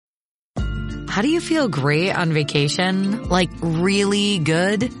How do you feel great on vacation? Like really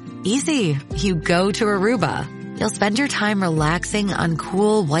good? Easy. You go to Aruba. You'll spend your time relaxing on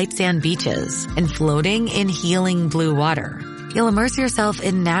cool white sand beaches and floating in healing blue water. You'll immerse yourself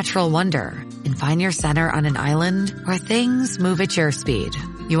in natural wonder and find your center on an island where things move at your speed.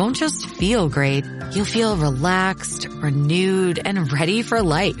 You won't just feel great. You'll feel relaxed, renewed, and ready for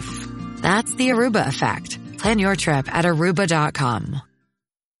life. That's the Aruba effect. Plan your trip at Aruba.com.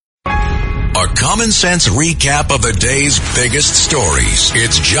 A common sense recap of the day's biggest stories.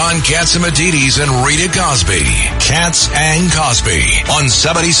 It's John Catsimatidis and Rita Cosby. Katz and Cosby on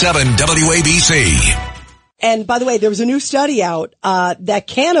 77 WABC. And by the way, there was a new study out that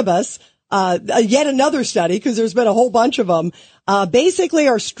cannabis, yet another study, because there's been a whole bunch of them, basically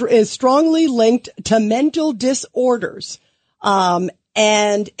is strongly linked to mental disorders.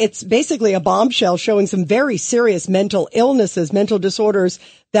 And it's basically a bombshell showing some very serious mental illnesses, mental disorders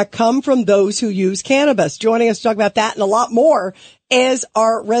that come from those who use cannabis. Joining us to talk about that and a lot more is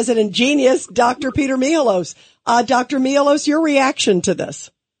our resident genius, Dr. Peter Michalos. Dr. Michalos, your reaction to this?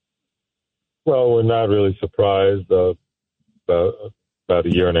 Well, we're not really surprised. About a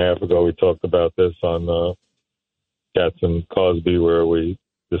year and a half ago, we talked about this on Katz and Cosby, where we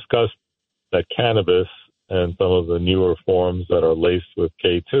discussed that cannabis and some of the newer forms that are laced with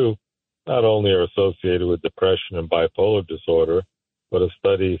K2 not only are associated with depression and bipolar disorder, but a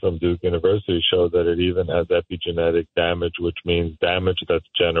study from Duke University showed that it even has epigenetic damage, which means damage that's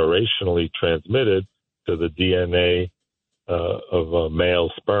generationally transmitted to the DNA of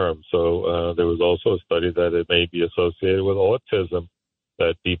male sperm. So there was also a study that it may be associated with autism,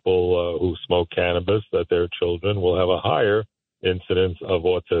 that people who smoke cannabis, that their children will have a higher incidence of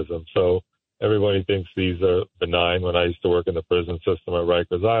autism. So everybody thinks these are benign. When I used to work in the prison system at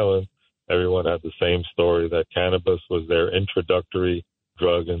Rikers Island, everyone had the same story, that cannabis was their introductory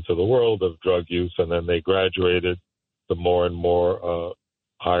drug into the world of drug use, and then they graduated to more and more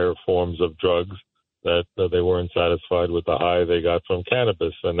higher forms of drugs, that they weren't satisfied with the high they got from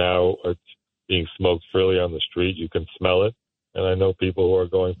cannabis. And now it's being smoked freely on the street. You can smell it. And I know people who are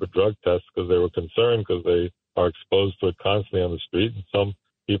going for drug tests because they were concerned because they are exposed to it constantly on the street. And some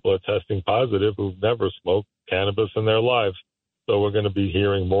people are testing positive who've never smoked cannabis in their lives. So we're going to be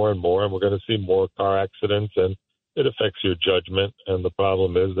hearing more and more, and we're going to see more car accidents, and it affects your judgment. And the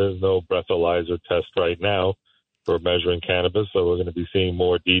problem is there's no breathalyzer test right now for measuring cannabis. So we're going to be seeing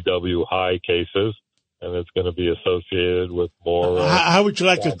more DW high cases, and it's going to be associated with more. How would you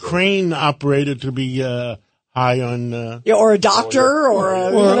like a crane operator to be high on? Or a doctor,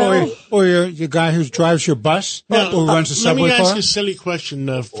 or your guy who drives your bus, or runs a subway car? Let me ask you a silly question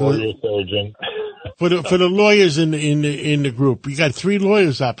for your surgeon. For the lawyers in the group. You got three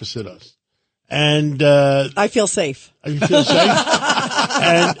lawyers opposite us, and I feel safe. You feel safe.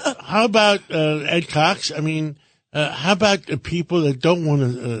 And how about Ed Cox? I mean, how about the people that don't want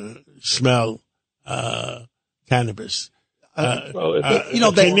to smell cannabis? They have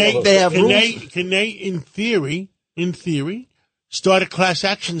rules. Can they, in theory, start a class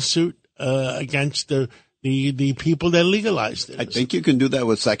action suit against the people that legalized it? I think you can do that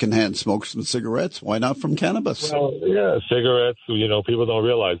with secondhand smokes and cigarettes. Why not from cannabis? Well, yeah, cigarettes, people don't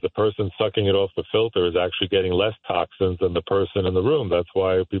realize the person sucking it off the filter is actually getting less toxins than the person in the room. That's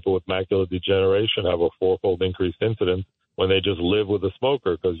why people with macular degeneration have a fourfold increased incidence when they just live with a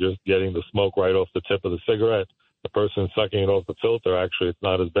smoker, because you're getting the smoke right off the tip of the cigarette. The person sucking it off the filter, actually, it's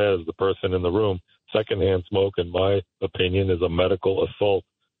not as bad as the person in the room. Secondhand smoke, in my opinion, is a medical assault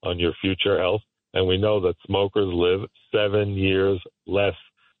on your future health. And we know that smokers live 7 years less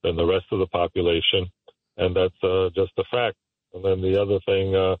than the rest of the population. And that's just a fact. And then the other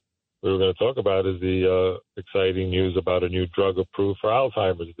thing we were going to talk about is the exciting news about a new drug approved for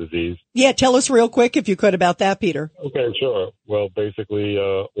Alzheimer's disease. Yeah, tell us real quick, if you could, about that, Peter. Okay, sure. Well, basically,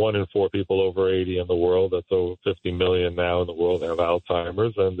 1 in 4 people over 80 in the world, that's over 50 million now in the world, have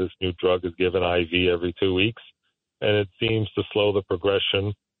Alzheimer's. And this new drug is given IV every 2 weeks. And it seems to slow the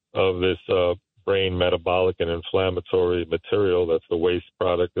progression of this brain metabolic and inflammatory material that's the waste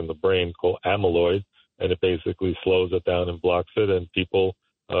product in the brain called amyloid, and it basically slows it down and blocks it, and people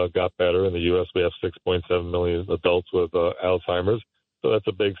got better. In the U.S., we have 6.7 million adults with Alzheimer's, so that's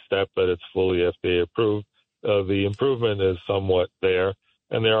a big step that it's fully FDA approved. The improvement is somewhat there,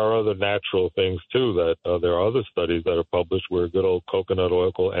 and there are other natural things, too, that there are other studies that are published where good old coconut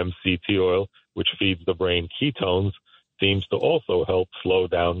oil called MCT oil, which feeds the brain ketones, seems to also help slow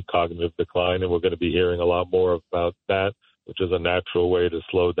down cognitive decline, and we're going to be hearing a lot more about that, which is a natural way to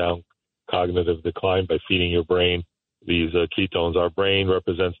slow down cognitive decline by feeding your brain these ketones. Our brain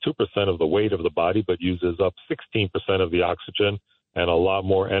represents 2% of the weight of the body, but uses up 16% of the oxygen and a lot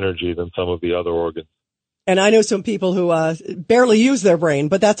more energy than some of the other organs. And I know some people who barely use their brain,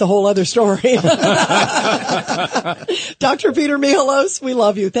 but that's a whole other story. Dr. Peter Michalos, we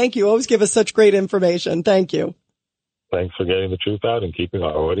love you. Thank you. Always give us such great information. Thank you. Thanks for getting the truth out and keeping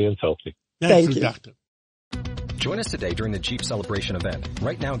our audience healthy. Thank you. Doctor. Join us today during the Jeep Celebration event.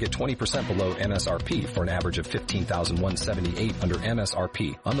 Right now, get 20% below MSRP for an average of $15,178 under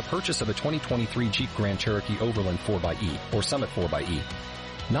MSRP on the purchase of a 2023 Jeep Grand Cherokee Overland 4xE or Summit 4xE.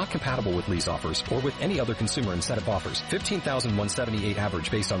 Not compatible with lease offers or with any other consumer incentive offers. $15,178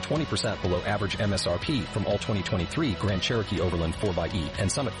 average based on 20% below average MSRP from all 2023 Grand Cherokee Overland 4xE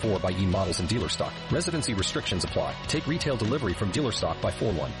and Summit 4xE models in dealer stock. Residency restrictions apply. Take retail delivery from dealer stock by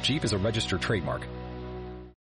 4/1. Jeep is a registered trademark.